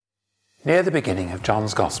Near the beginning of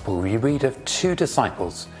John's Gospel, we read of two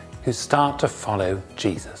disciples who start to follow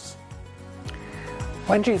Jesus.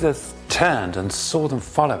 When Jesus turned and saw them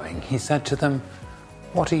following, he said to them,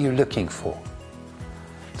 "What are you looking for?"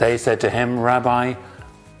 They said to him, "Rabbi,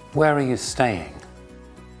 where are you staying?"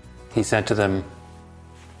 He said to them,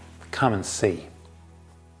 "Come and see."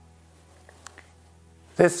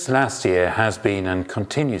 This last year has been and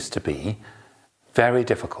continues to be very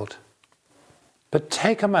difficult. But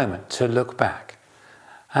take a moment to look back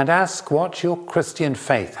and ask what your Christian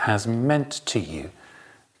faith has meant to you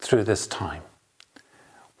through this time.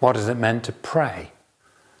 What has it meant to pray,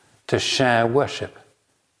 to share worship,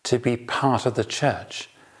 to be part of the church,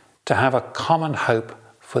 to have a common hope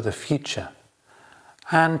for the future,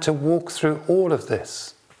 and to walk through all of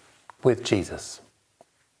this with Jesus?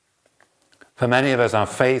 For many of us, our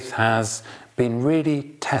faith has been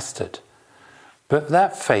really tested, but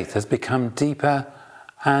that faith has become deeper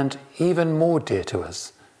and even more dear to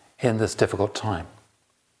us in this difficult time.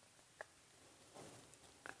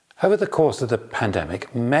 Over the course of the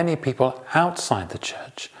pandemic, many people outside the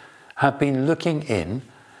church have been looking in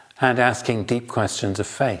and asking deep questions of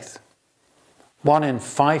faith. 1 in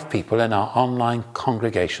 5 people in our online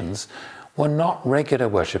congregations were not regular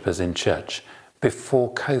worshippers in church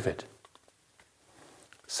before COVID.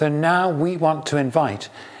 So now we want to invite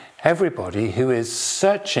everybody who is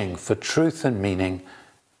searching for truth and meaning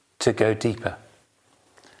to go deeper.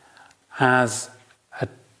 As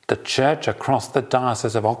the church across the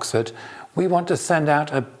Diocese of Oxford, we want to send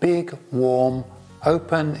out a big, warm,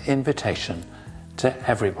 open invitation to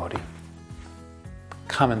everybody.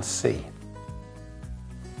 Come and see.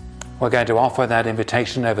 We're going to offer that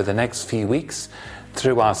invitation over the next few weeks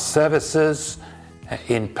through our services,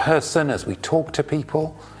 in person as we talk to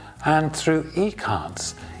people, and through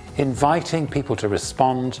e-cards, inviting people to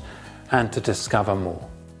respond and to discover more.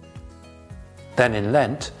 Then in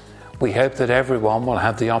Lent, we hope that everyone will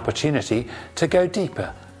have the opportunity to go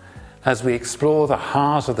deeper as we explore the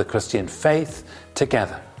heart of the Christian faith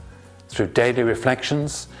together, through daily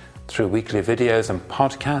reflections, through weekly videos and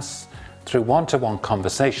podcasts, through one-to-one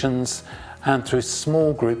conversations, and through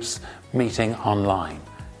small groups meeting online,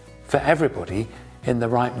 for everybody in the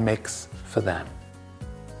right mix for them.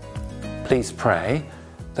 Please pray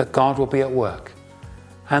that God will be at work,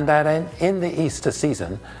 and that in the Easter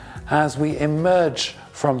season, as we emerge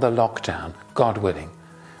from the lockdown, God willing,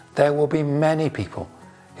 there will be many people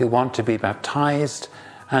who want to be baptized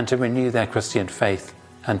and to renew their Christian faith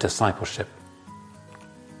and discipleship.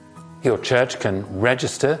 Your church can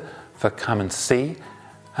register for Come and See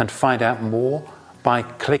and find out more by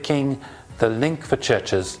clicking the link for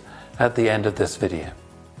churches at the end of this video.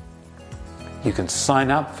 You can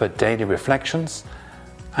sign up for daily reflections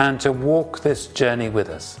and to walk this journey with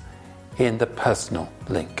us in the personal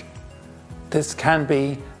link. This can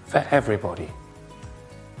be for everybody.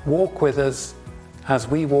 Walk with us as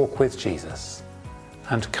we walk with Jesus,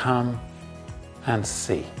 and come and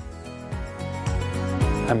see.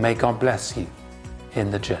 And may God bless you in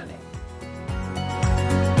the journey.